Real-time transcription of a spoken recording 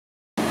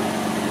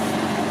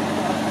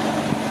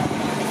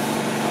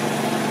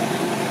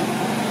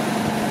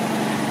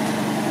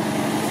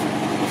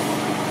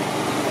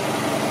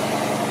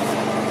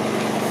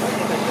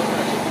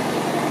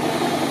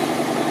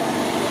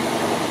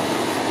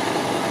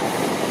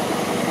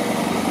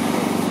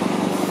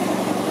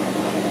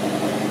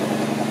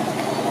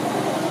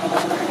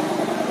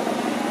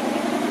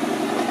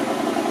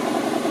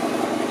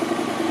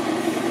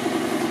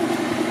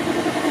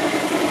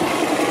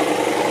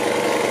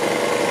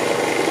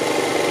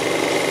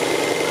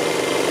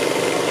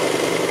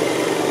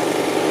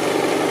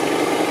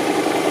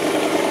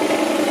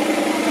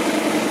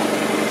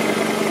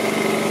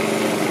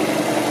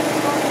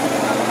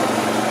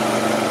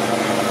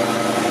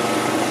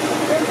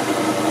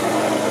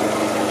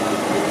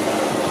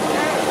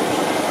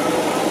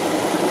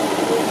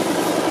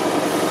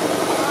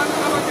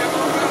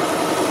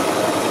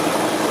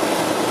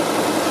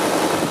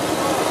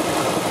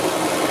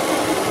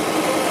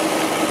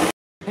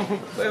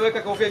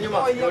selfie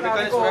nyuma.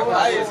 Ionekane sura yako.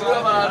 Hai,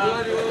 sura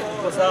Maralal.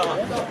 Sawa.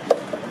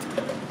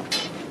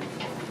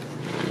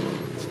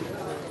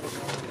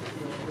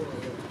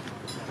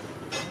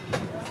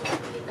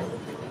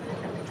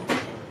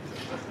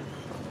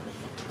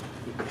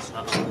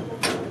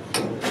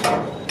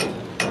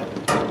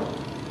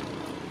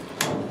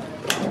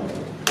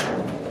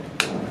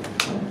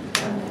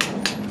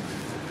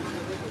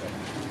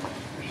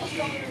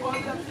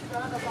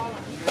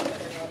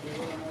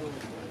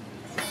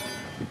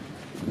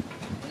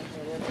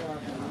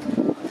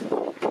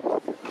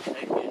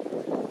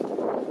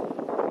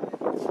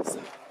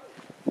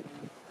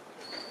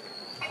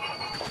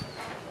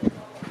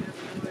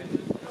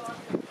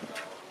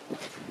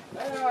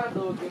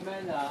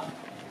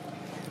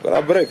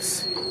 Para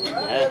bricks.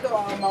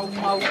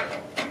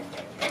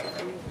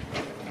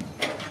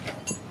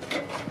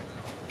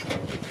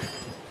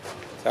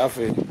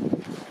 Safi.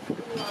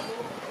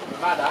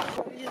 Mada.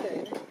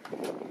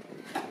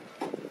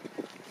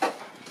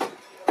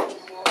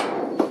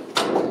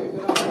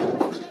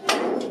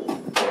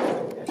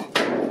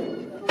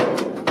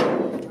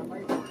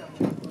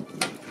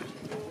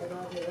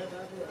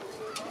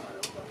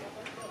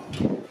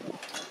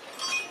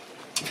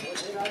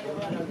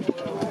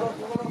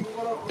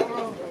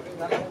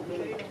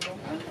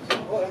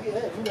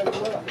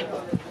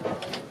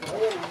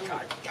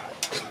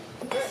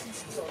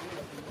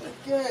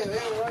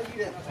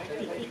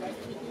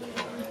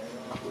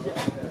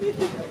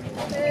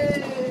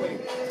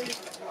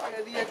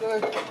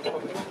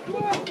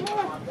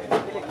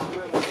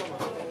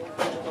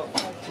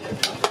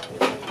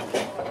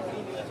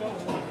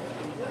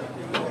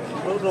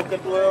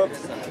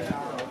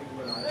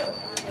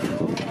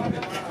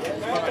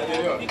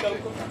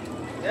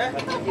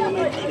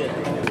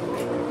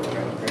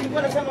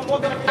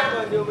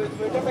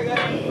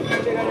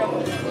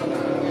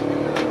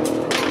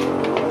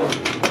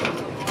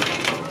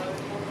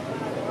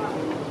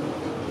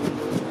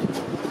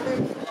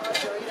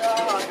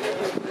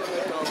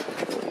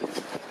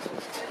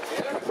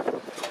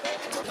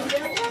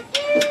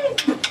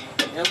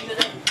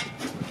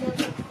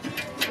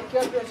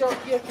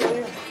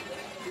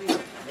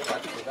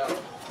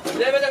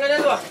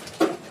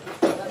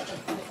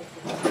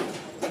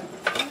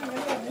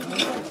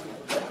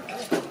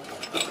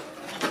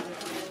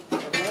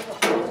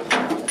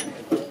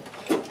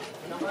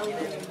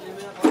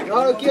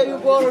 Claro que aí o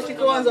bolo se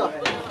coanza.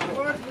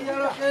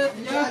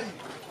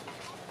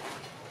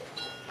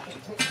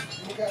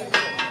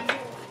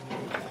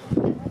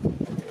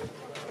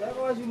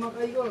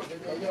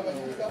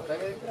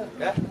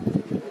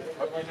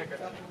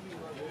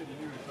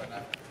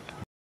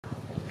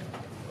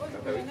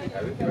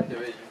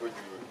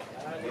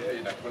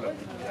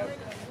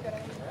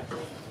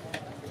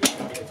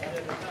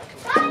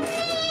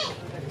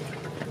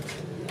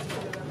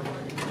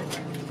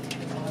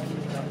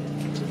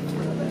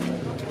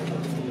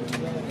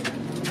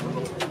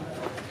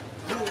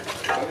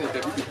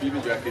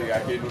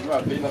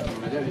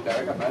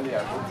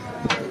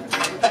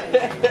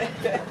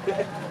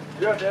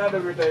 Yo te ando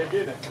con esta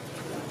esquina.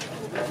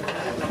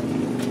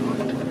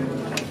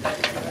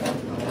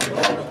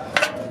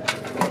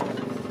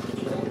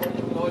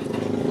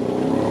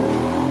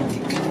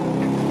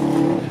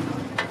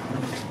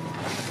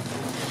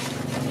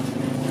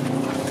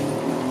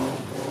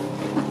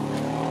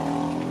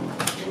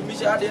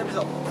 Bisa ada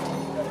bisa.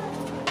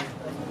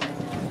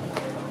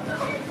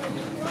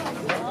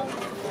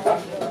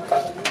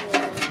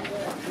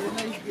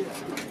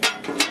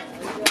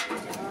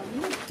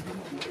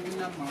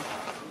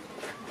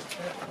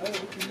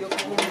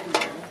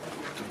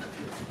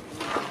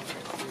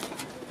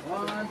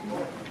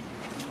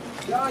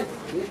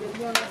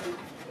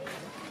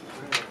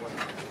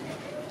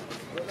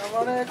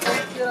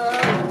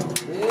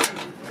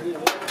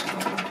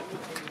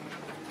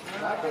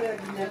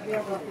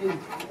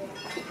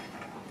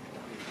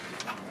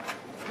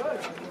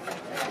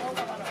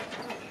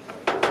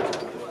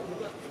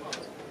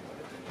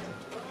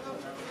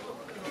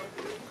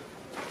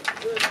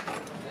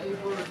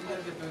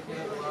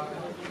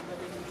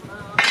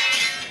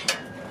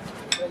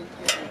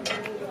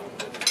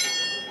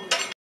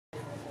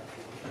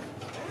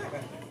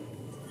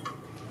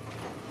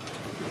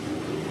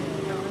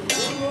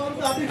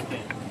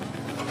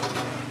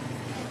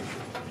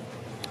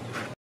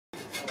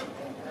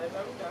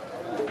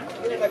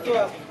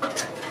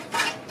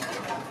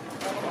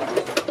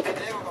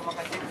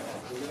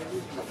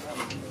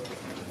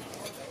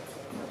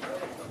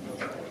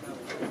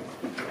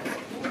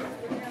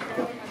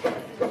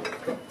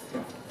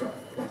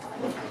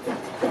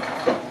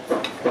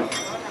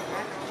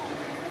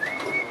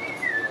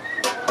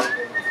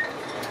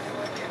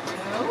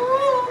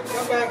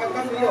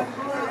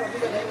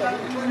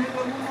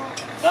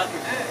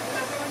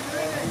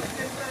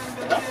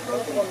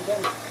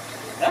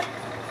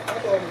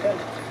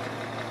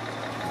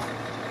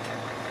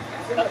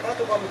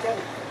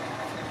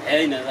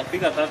 Inaweza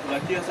piga tatu,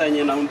 lakini sasa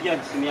yenye naundia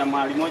ni ya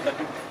mahali moja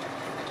tu,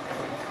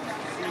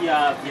 si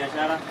ya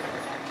biashara.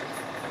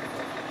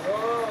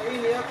 Oh,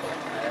 hii hapa.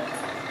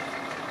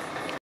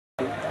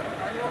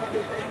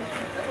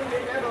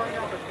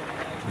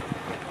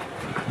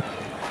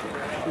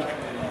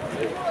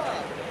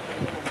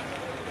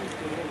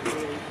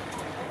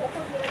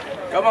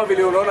 Kama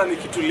vile unaona ni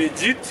kitu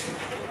legit.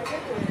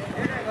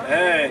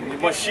 Ni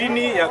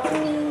mashini ya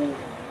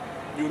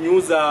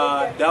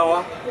kunyunyuza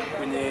dawa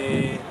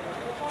kwenye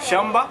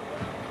shamba,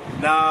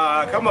 na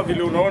kama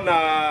vile unaona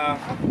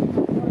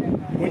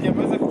mwenye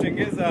ameweza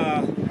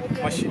kutengeza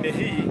mashine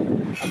hii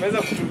ameweza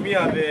kutumia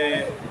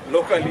the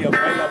locally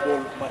available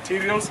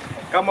materials.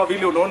 Kama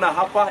vile unaona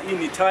hapa, hii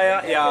ni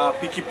tire ya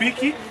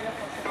pikipiki,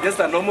 just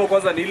a normal,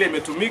 kwanza ni ile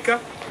imetumika.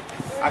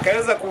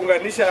 Akaweza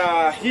kuunganisha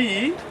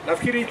hii,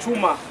 nafikiri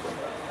chuma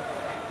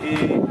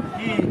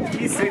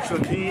hii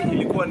section hii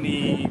ilikuwa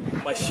ni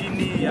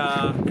mashini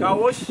ya car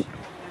wash.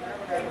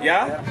 You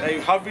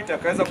have it.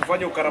 Akaweza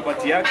kufanya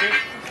ukarabati yake.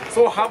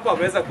 So hapa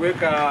ameweza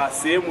kuweka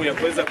sehemu ya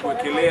kuweza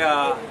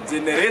kuwekelea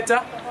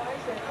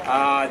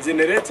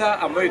generator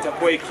ambayo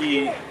itakuwa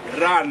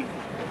ikirun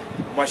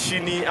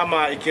mashini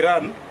ama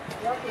ikirun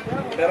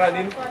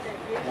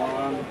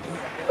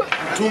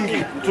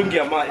mtungi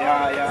ya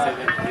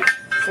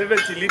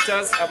 70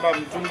 liters ama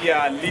mtungi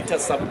ya lita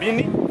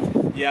 70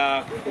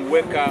 ya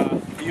kuweka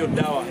hiyo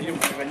dawa, hiyo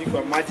mchanganyiko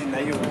wa maji na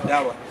hiyo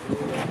dawa.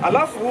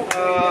 Alafu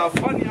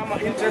funny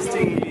ama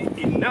interesting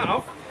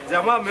enough,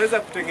 jamaa ameweza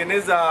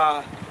kutengeneza,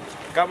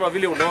 kama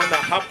vile unaona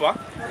hapa,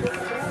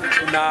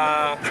 kuna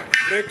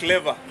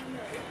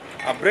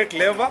brake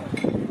lever.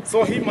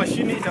 So hii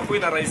mashini itakuwa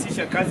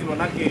inarahisisha kazi,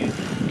 manake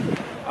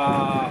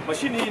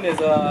mashini hii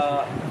inaweza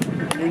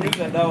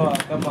nyunyuza dawa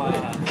kama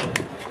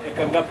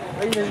eka ngapi?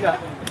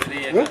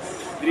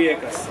 3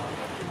 acres.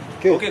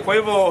 Okay, kwa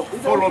hivyo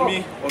follow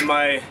me on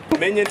my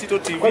Menye Ntito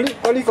TV.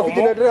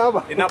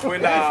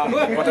 Inapoenda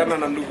kupatana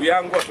na ndugu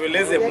yangu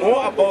atueleze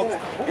more about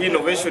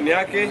innovation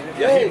yake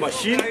ya hii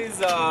machine. Guys,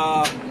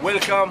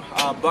 welcome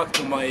back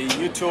to my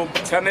YouTube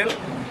channel,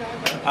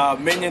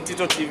 Menye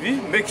Ntito TV.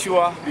 Make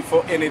sure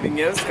before anything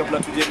else, kabla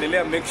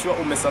tujiendelea, make sure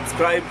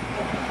umesubscribe,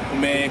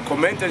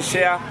 comment and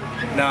share,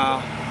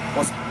 na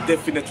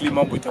definitely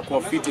mambo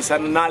itakuwa fiti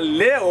sana. Na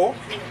leo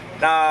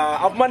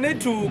I've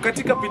managed to,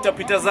 katika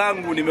pita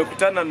zangu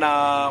nimekutana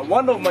na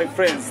one of my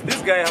friends.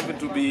 This guy happened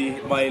to be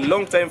my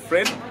long time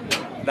friend,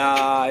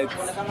 na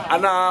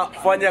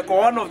anafanya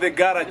kwa one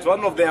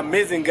of the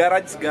amazing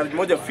garage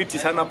moja fiti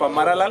sana hapa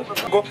Maralal.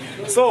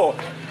 So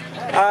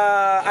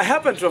I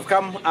happened to have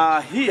come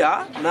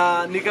here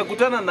na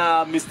nikakutana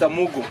na Mr.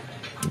 Mugo.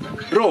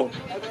 Bro,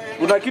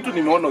 kuna kitu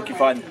nimeona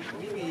ukifanya,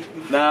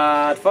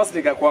 na at first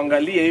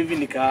nikakuangalia hivi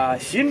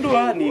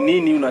nikashindwa ni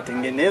nini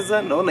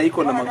unatengeneza. Naona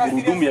iko na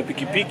magurudumu ya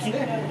pikipiki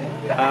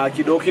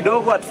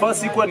kidogo. At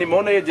first iko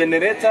nimeona hiyo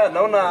generator,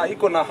 naona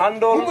iko na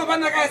handle,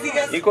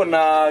 iko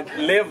na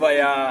lever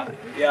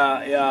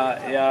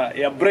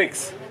ya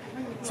brakes.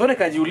 So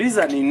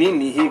nikajiuliza ni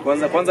nini hii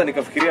kwanza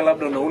nikafikiria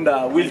labda unaunda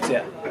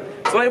wheelchair.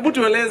 So hebu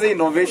tueleze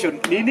innovation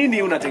ni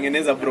nini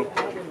unatengeneza bro?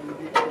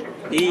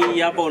 Hii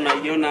hapa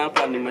unaiona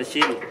hapa ni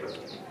mashini.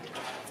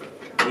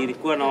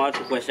 Nilikuwa na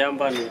watu kwa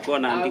shamba, nilikuwa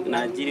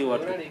na ajiri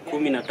watu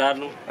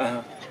 15.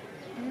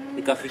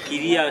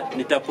 Nikafikiria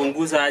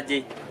nitapunguza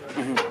aje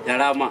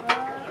gharama.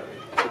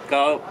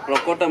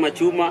 Nikarokota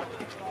machuma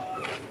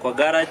kwa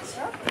garage,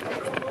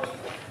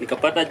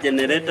 nikapata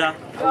generator,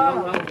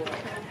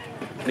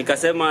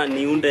 nikasema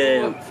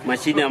niunde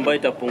mashine ambayo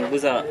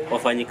itapunguza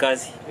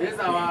wafanyikazi.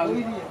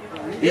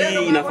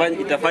 Hii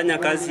itafanya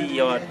kazi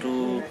ya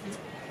watu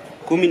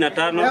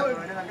 15,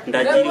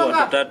 ndajiri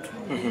watu 3.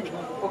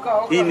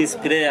 Hii ni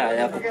sprayer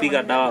ya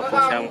kupiga dawa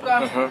kwa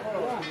shamba.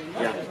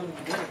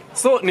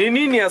 So ni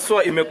nini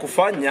haswa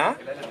imekufanya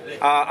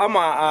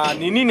ama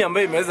ni nini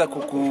ambayo imeweza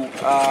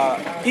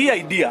hii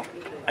idea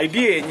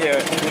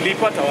yenyewe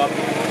ulipata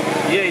wapi?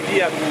 Hii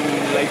idea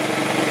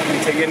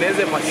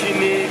kutengeneze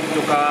mashini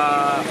kutoka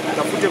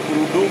tafute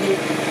gurudumu,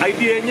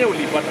 idea yenyewe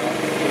ulipata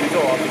wapi?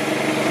 Ulitoa wapi?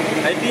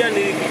 Idea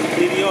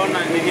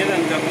nilienda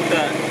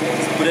nikakuta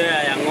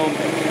sprayer ya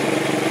ng'ombe.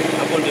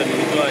 Hapo ndio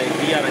nilitoa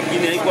idea,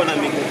 lakini haiko na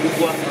miguu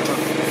kubwa.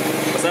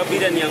 Kwa sababu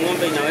ile ni ya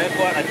ng'ombe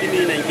inawekwa, lakini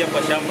inaingia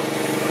kwa shamba.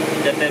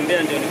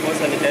 Nitembea ndio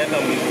nikosa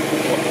nikaweka miguu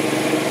kubwa.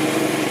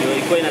 Ndio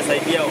iko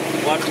inasaidia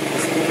watu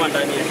kusukuma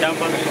ndani ya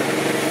shamba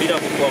bila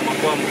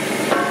kukwama.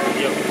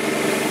 Ndio.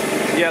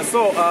 Yeah,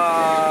 so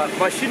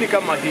mashini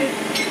kama hii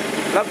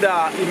labda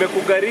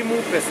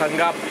imekugharimu pesa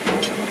ngapi?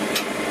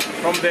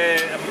 From the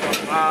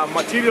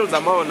materials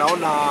ambayo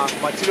naona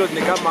materials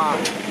ni kama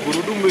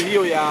gurudumu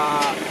hiyo ya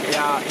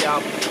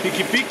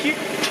pikipiki,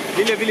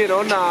 vile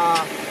naona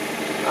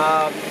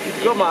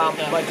kama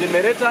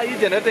generator. Hii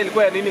generator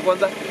ilikuwa ya nini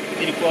kwanza?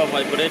 Ilikuwa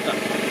vibrator.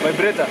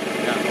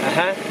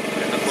 Yeah.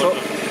 So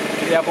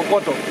ya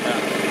kokoto.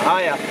 Yeah.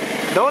 Haya,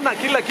 naona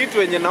kila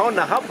kitu yenye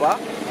naona hapa.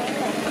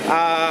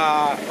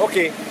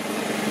 Okay,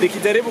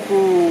 nikijaribu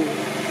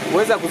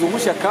kuweza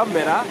kuzungusha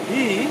kamera,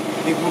 hii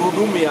ni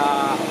gurudumu ya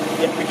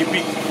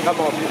pikipiki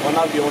kama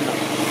wanavyoona.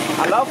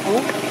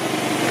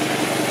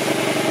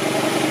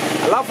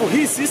 Alafu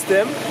hii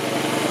system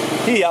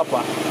hii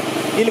hapa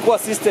ilikuwa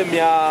system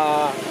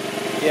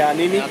ya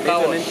nini?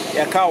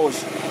 Ya car wash.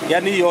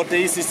 Yaani yote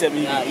hii system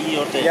hii. Hii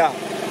yote. Yeah,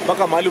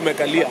 mpaka mahali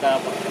umekalia.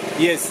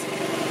 Yes.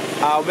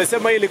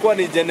 Umesema hii ilikuwa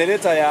ni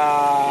generator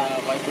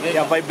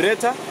ya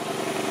vibrator.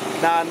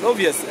 na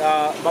obvious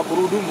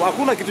magurudumu.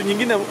 Hakuna kitu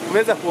nyingine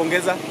umeweza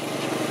kuongeza.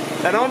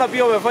 Na naona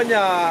pia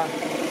umefanya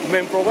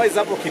umeimprovise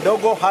hapo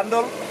kidogo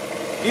handle.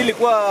 Ili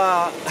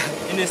kwa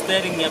Ini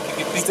steering ya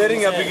pikipiki.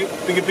 Steering ya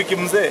pikipiki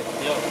mzee.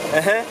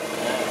 Ehe.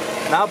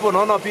 Na hapo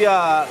naona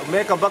pia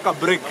umeweka mpaka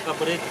brake.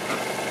 Mpaka brake.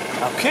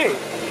 Okay.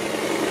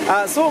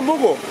 So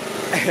Mugo,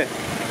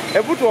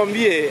 hebu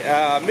tuambie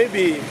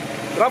maybe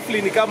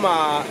roughly ni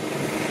kama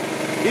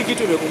hii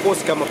kitu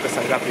imekukosi kama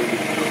pesa ngapi hivi?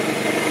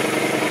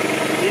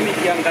 Mimi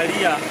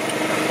kiangalia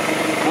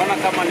naona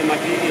kama ni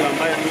material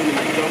ambayo mimi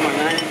nimechoma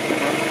naye.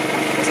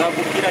 Kwa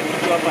sababu kila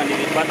kitu hapa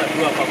nilipata tu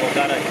hapa kwa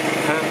garage.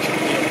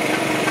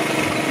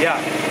 Yeah.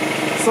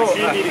 So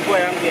mashini ilikuwa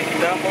yangu ya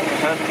kitambo.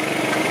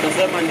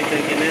 Nasema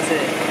nitengeneze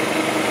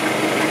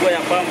ilikuwa ya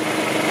pump.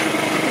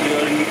 Ndio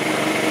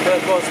kwa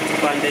cost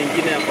pande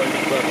nyingine ya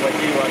kwa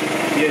jiwa.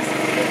 Yes.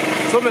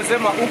 So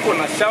umesema uko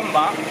na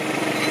shamba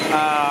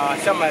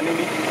shamba ya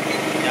nini?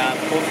 Ya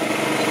coffee.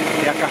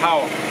 Ya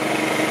kahawa.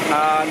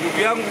 Ndugu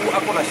yangu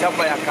ako na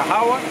shamba ya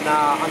kahawa na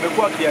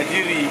amekuwa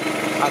akiajiri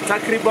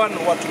takriban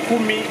watu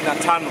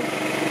 15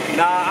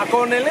 na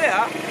akaonelea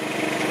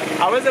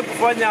aweze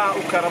kufanya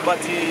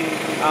ukarabati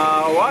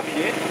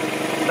wake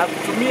na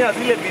kutumia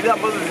zile bidhaa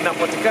ambazo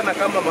zinapatikana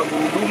kama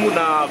magurudumu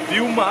na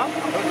vyuma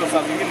ambazo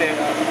saa zingine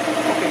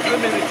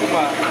hizi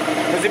chuma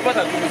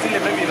umezipata tu zile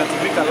maybe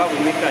inatumika alafu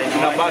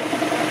inabaki.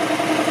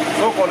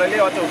 So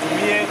kaonelea wacha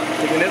utumie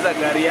kutengeneza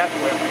gari yako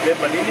ya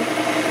kubeba nini?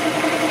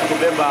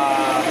 Kubeba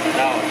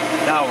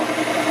dawa.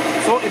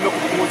 So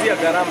imekupunguzia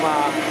gharama.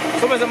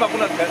 So umesema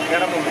kuna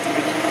gharama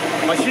umetumia.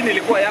 Mashini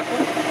ilikuwa yako?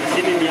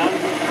 Mashini ni yangu.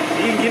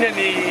 Hii nyingine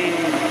ni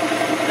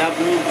na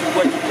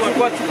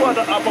kuchukua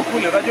hapo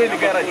kule. Unajua ni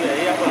garage.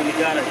 Hapa ni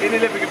garage. Hii ni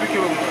ile pikipiki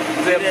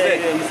mzee.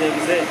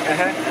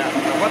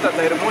 Unapata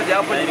tairi moja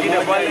hapo nyingine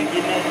pale.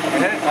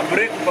 Na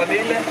brake upande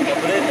ile.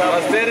 Na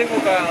steering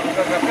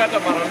ukakata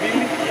mara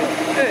mbili.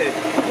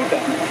 Kuda.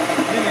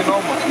 Hii ni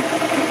noma.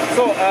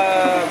 So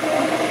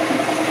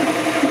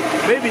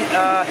maybe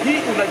hii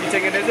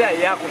unajitengenezea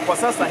yako kwa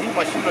sasa. Hii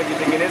mashine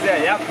unajitengenezea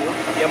yako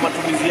ya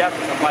matumizi yako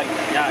shambani.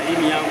 Hii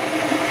ni yangu.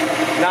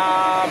 Na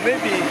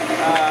maybe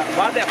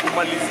baada ya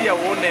kumalizia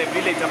uone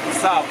vile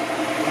itakuserve.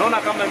 Unaona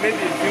kama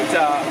maybe in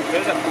future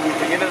utaweza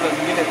kutengeneza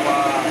zingine kwa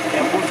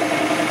ya kuuza.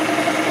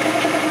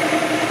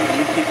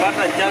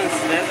 Nikipata chance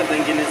naweza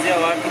tengenezea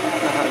watu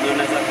wenye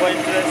unaweza kuwa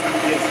interest.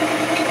 Yes.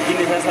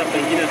 Lakini sasa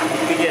pengine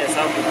tupige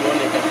hesabu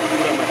tuone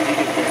itakula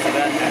matiki kiasi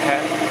gani.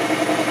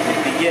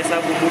 Tupige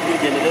hesabu mtu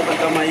generator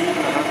kama hii.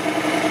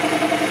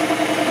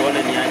 Tuone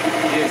ni aje.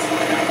 Yes.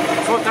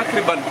 So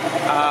takriban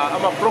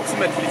ama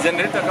approximately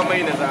generator kama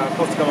hii inaweza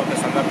cost kama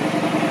pesa ngapi?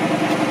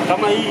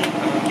 Kama hii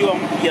ikiwa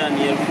mpya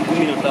ni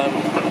 15,000.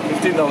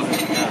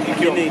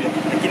 15,000.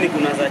 Lakini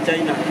kuna za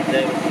China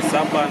za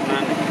 7-8.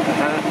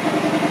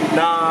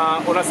 Na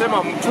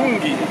unasema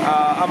mtungi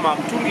ama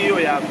mtungi hiyo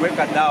ya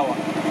kuweka dawa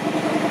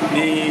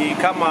ni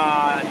kama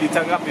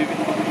lita ngapi hivi?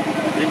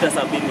 Lita 70.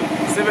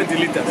 70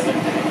 liters.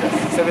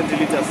 70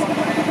 liters.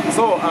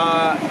 So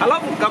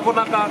alafu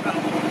kakona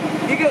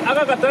hiki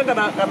aka katanga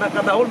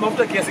na whole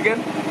mafuta kiasi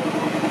gani?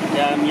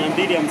 Ya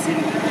 250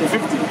 to 50.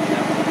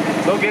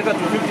 So kiweka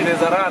 250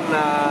 inaweza run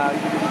na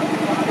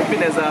hivi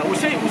inaweza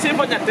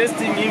ushaifanya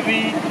testing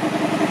hivi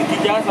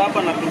ikijaza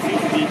hapa na 250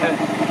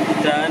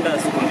 itaenda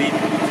siku mbili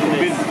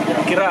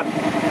kiran.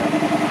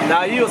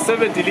 Na hiyo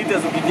 70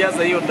 liters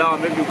ukijaza hiyo dawa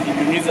maybe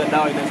ukinyunyiza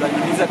dawa inaweza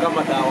nyunyiza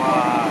kama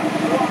dawa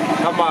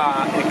kama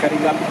ekari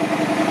ngapi?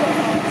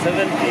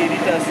 70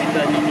 liters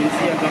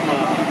itanyunyizia kama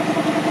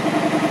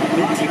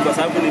miti kwa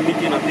sababu ni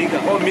miti inapiga.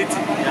 Oh, miti.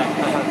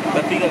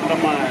 Itapiga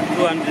kama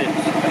 200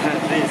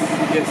 trees.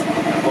 Yes.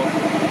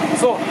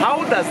 So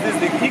how does this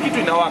thing, hii kitu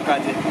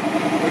inawakaje?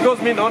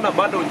 Because mimi naona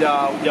bado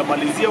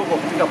hujamalizia uko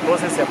katika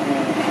process ya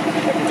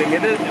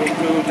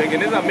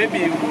kutengeneza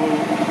maybe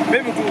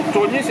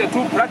tuonyeshe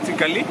tu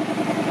practically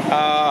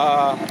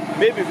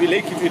maybe vile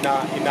hii kitu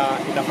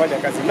inafanya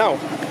kazi. Now,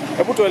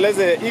 hebu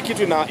tueleze hii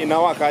kitu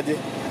inawakaje?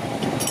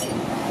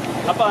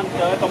 Hapa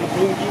nitaweka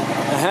mtungi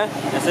ya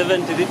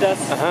 70 liters.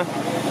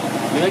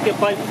 Niweke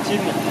pipe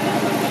chini.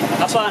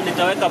 Hapa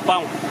nitaweka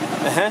pump.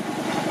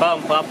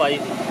 Pump hapa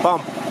hivi.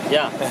 Pump.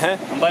 Yeah.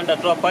 Ambayo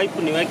nitatoa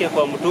pipe niweke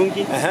kwa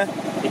mtungi.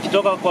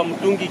 Ikitoka kwa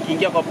mtungi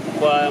ikiingia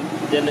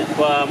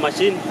kwa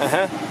machine.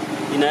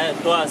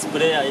 Inatoa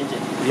sprayer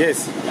nje. Yes.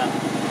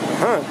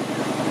 Yeah.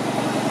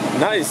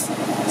 Nice.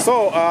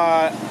 So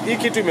hii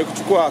kitu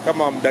imekuchukua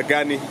kama muda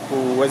gani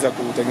kuweza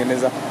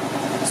kutengeneza?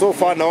 So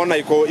far naona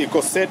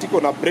iko set,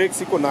 iko na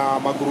brakes, iko na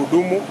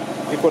magurudumu,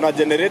 iko na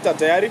generator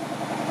tayari.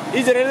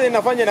 Hii generator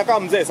inafanya inakaa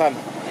mzee sana.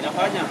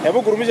 Inafanya.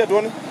 Hebu kurumisha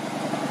tuone.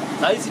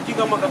 Sasa sijui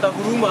kama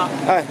kataguruma.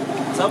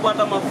 Sababu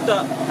hata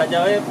mafuta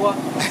hajawekwa.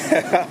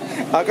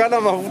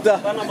 Hakana mafuta.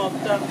 Hakana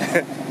mafuta.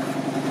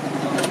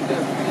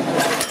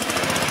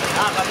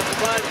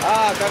 Kakubali.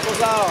 Kako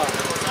sawa.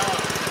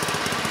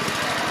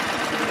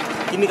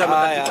 Lakini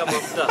kama katika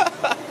mafuta.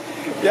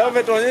 Ya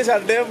umetuonyesha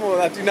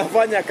demo ati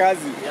inafanya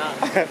kazi.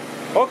 Yeah.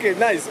 Okay,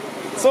 nice.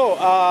 So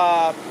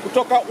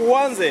kutoka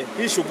uanze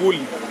hii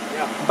shughuli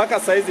mpaka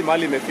saizi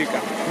mahali imefika.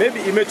 Maybe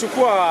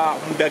imechukua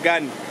muda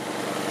gani?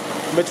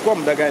 Kwa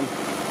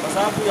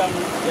sababu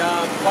ya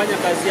kufanya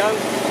kazi yangu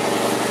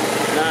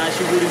na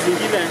shughuli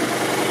zingine,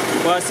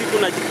 kwa siku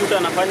najikuta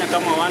nafanya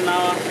kama 1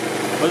 hour.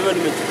 Kwa hivyo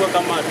nimechukua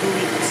kama 2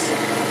 weeks.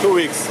 2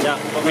 weeks. Yeah,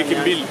 wiki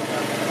mbili.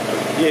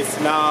 Yes,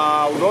 na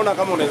unaona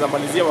kama unaweza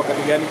malizia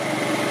wakati gani?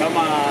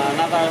 Kama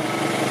another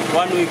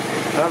 1 week.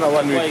 Another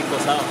 1 week. Iko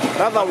sawa.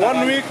 Another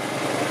 1 week.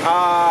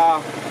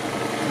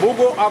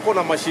 Mugo ako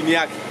na mashini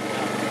yake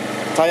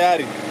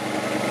tayari.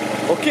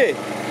 Okay.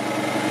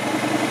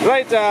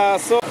 Right,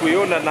 so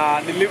kuiona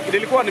na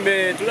nilikuwa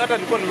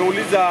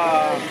nimeuliza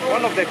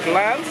one of the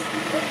clients,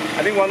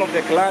 I think one of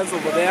the clients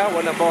over there,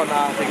 wale ambao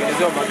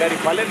wanatengenezewa magari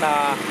pale, na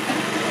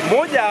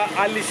mmoja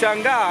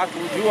alishangaa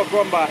kujua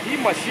kwamba hii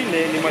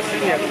mashine ni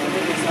mashine ya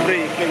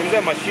spray,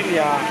 kutengeneza mashine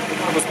ya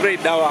spray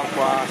dawa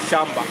kwa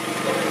shamba.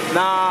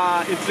 Na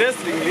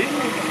interestingly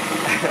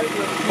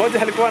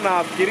mmoja alikuwa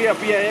anafikiria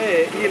pia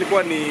yeye hii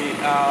ilikuwa ni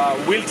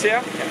wheelchair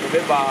ya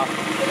kubeba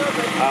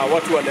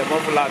watu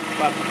walemavu,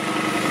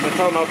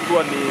 umeona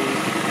kuwa ni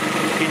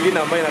kingine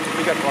ambayo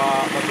inatumika kwa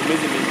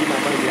matumizi mengine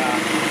ambayo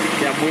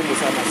ya muhimu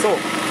sana. So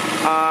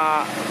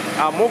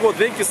Mugo,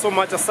 thank you so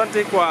much,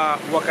 asante kwa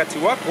wakati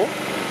wako,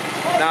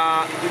 na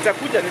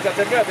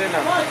nitatembea tena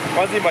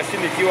kwanza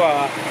mashine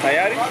ikiwa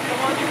tayari.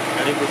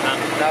 Karibu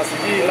sana. Na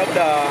sijui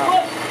labda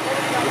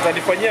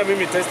utanifanyia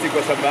mimi testing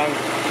kwa shamba yangu.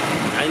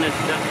 Haina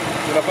shida.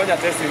 Tunafanya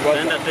testing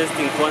kwanza. Tunaenda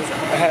testing kwanza.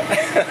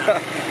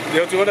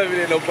 Ndio tuone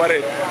vile ina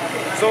operate.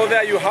 So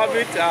there you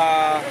have it.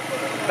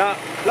 Na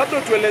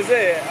labda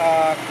tuelezee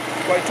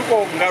kwa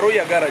tuko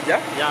Ngaroya Garage.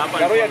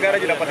 Ngaroya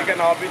Garage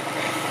inapatikana wapi?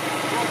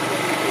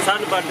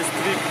 Sunbird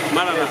Street,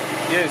 Maralal.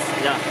 Yes.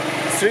 Yeah.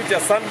 Street ya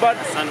Sunbird.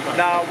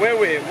 Na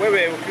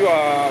wewe ukiwa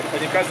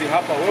mfanyakazi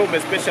hapa, wewe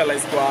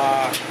umespecialize kwa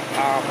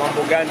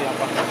mambo gani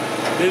hapa?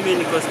 Mimi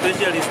niko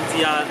specialist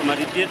ya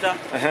radiator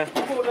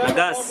na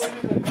gas.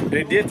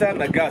 Radiator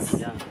na gas.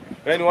 Yeah.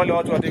 Yaani wale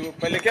watu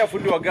watapelekea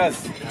fundi wa gas.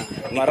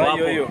 Mara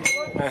hiyo.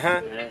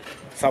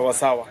 Sawa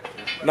sawa.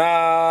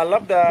 Na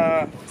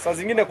labda saa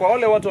zingine kwa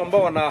wale watu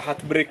ambao wana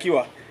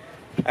heartbreakiwa,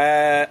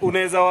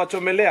 unaweza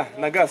wachomelea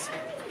na gas?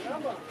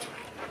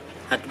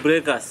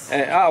 Heartbreakers.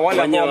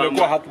 Wale ambao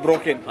wamekuwa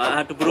heartbroken.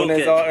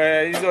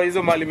 Unaweza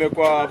hizo mali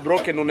imekuwa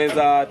broken,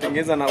 unaweza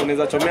tengeza na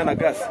unaweza chomea na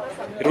gas.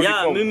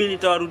 Mimi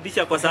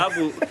nitawarudisha kwa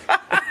sababu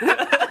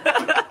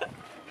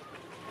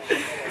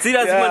si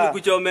lazima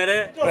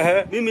nikuchomere.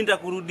 Mimi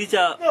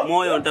nitakurudisha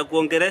moyo,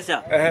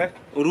 nitakuongeresha.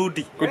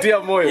 Urudi. Kutia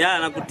moyo.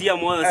 Na kutia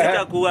moyo.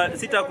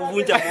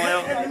 Sitakuvunja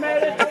moyo.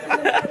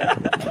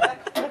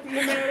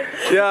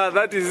 Yeah,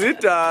 that is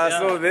it.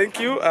 So thank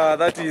you.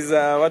 That is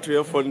what we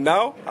have for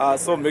now.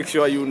 So make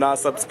sure you now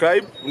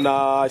subscribe,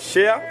 now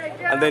share,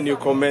 and then you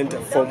comment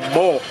for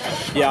more.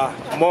 Yeah,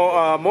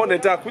 more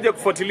nitakuja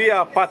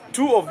kufuatilia part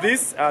 2 of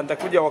this.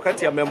 Nitakuja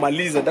wakati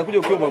amemaliza. Nitakuja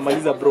ukiwa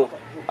umemaliza bro.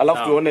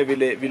 Alafu tuone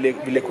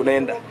vile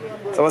kunaenda.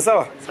 Sawa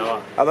sawa? Sawa.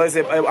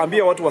 Otherwise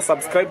ambia watu wa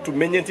subscribe to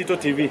Menye Ntito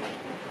TV.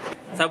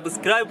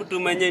 Subscribe to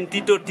Menye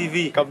Ntito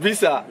TV.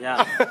 Kabisa.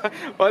 Yeah.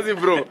 Wazi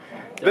bro.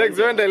 Thanks,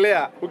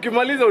 endelea.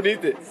 Ukimaliza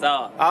uniite.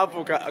 Sawa.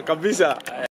 Hapo kabisa.